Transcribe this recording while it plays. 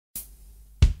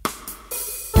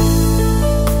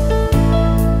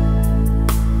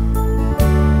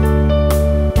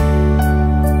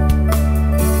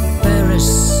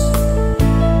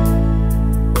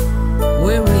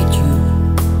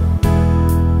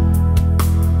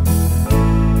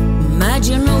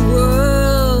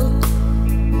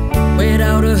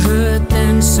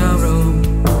in sorrow,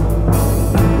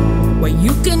 where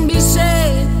you can be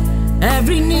safe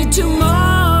every need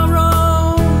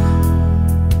tomorrow.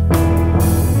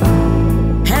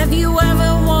 Have you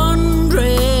ever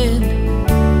wondered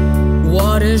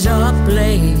what is our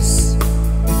place?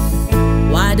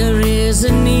 Why there is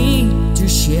a need to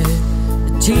shed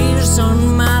the tears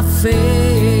on my face?